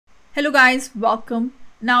Hello guys, welcome.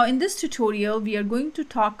 Now in this tutorial, we are going to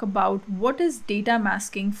talk about what is data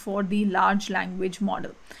masking for the large language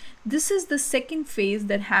model. This is the second phase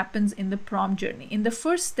that happens in the prompt journey. In the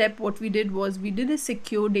first step, what we did was we did a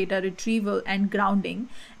secure data retrieval and grounding.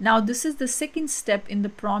 Now this is the second step in the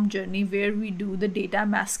prompt journey where we do the data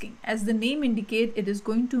masking. As the name indicates, it is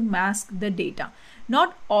going to mask the data.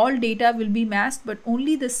 Not all data will be masked, but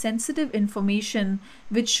only the sensitive information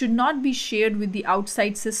which should not be shared with the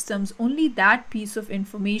outside systems, only that piece of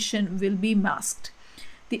information will be masked.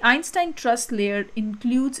 The Einstein Trust Layer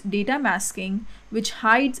includes data masking, which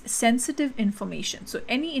hides sensitive information. So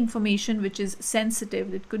any information which is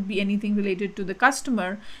sensitive, it could be anything related to the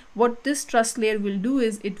customer, what this trust layer will do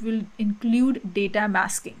is it will include data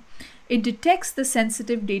masking. It detects the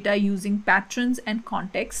sensitive data using patterns and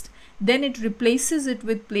context. Then it replaces it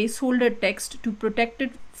with placeholder text to protect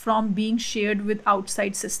it from being shared with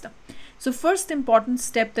outside system. So first important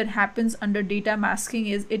step that happens under data masking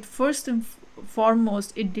is it first and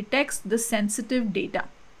foremost, it detects the sensitive data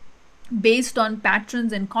based on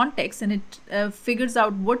patterns and context, and it figures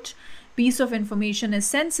out which piece of information is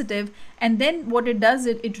sensitive, and then what it does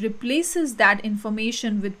is it replaces that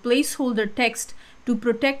information with placeholder text to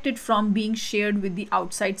protect it from being shared with the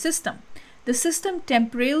outside system. The system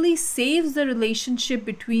temporarily saves the relationship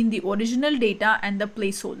between the original data and the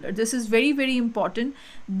placeholder. This is very, very important.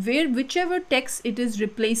 Whichever text it is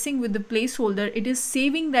replacing with the placeholder, it is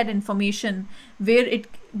saving that information where it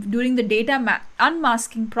during the data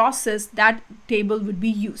unmasking process, that table would be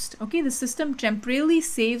used. Okay, the system temporarily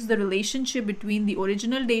saves the relationship between the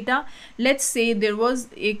original data. Let's say there was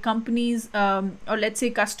a company's or let's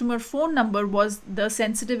say customer phone number was the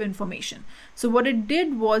sensitive information. So what it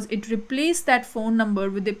did was it replaced that phone number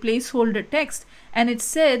with a placeholder text, and it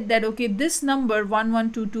said that okay, this number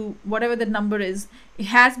 1122, whatever the number is, it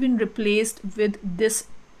has been replaced with this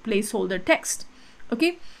placeholder text.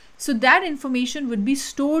 Okay, so that information would be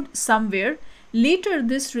stored somewhere. Later,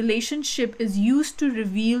 this relationship is used to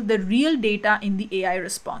reveal the real data in the AI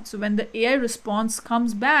response. So when the AI response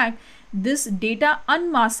comes back, this data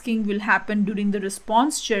unmasking will happen during the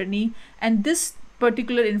response journey, and this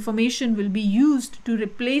particular information will be used to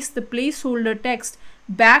replace the placeholder text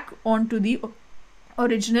back onto the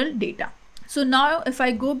original data. So now if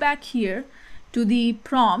I go back here to the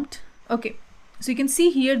prompt, okay, so you can see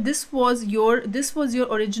here this was your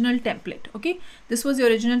original template. Okay, this was your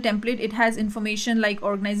original template. It has information like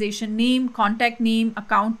organization name, contact name,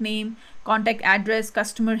 account name, contact address,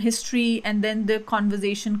 customer history, and then the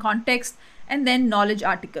conversation context, and then knowledge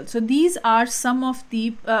article. So these are some of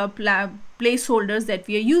the placeholders that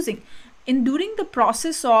we are using. During the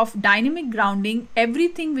process of dynamic grounding,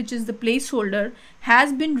 everything which is the placeholder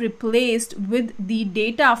has been replaced with the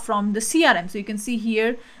data from the CRM. So you can see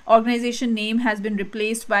here organization name has been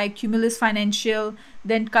replaced by Cumulus Financial,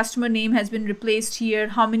 then customer name has been replaced here,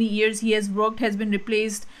 how many years he has worked has been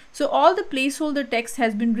replaced. So all the placeholder text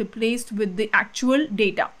has been replaced with the actual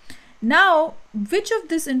data. Now, which of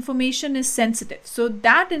this information is sensitive? So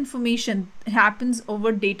that information happens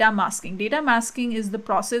over data masking. Data masking is the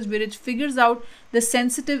process where it figures out the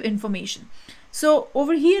sensitive information. So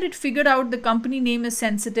over here, it figured out the company name is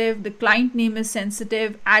sensitive, the client name is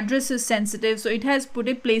sensitive, address is sensitive. So it has put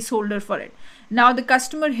a placeholder for it. Now the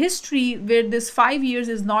customer history, where this 5 years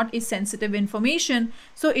is not a sensitive information,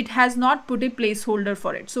 so it has not put a placeholder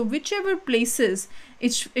for it. So whichever places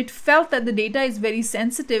it felt that the data is very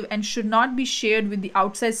sensitive and should not be shared with the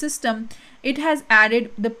outside system, it has added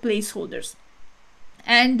the placeholders.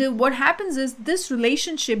 And what happens is this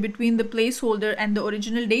relationship between the placeholder and the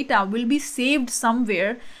original data will be saved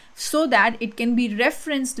somewhere so that it can be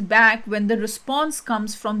referenced back when the response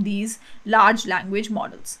comes from these large language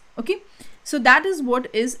models. Okay, so that is what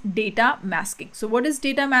is data masking. So what is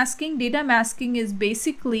data masking? Data masking is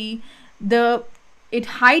basically it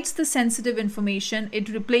hides the sensitive information, it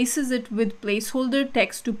replaces it with placeholder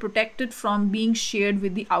text to protect it from being shared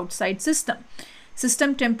with the outside system.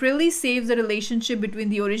 System temporarily saves the relationship between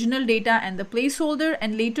the original data and the placeholder,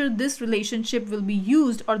 and later this relationship will be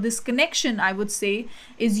used, or this connection I would say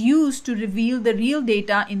is used to reveal the real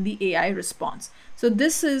data in the AI response. So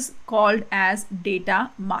this is called as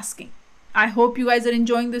data masking. I hope you guys are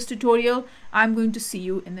enjoying this tutorial. I'm going to see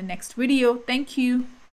you in the next video. Thank you.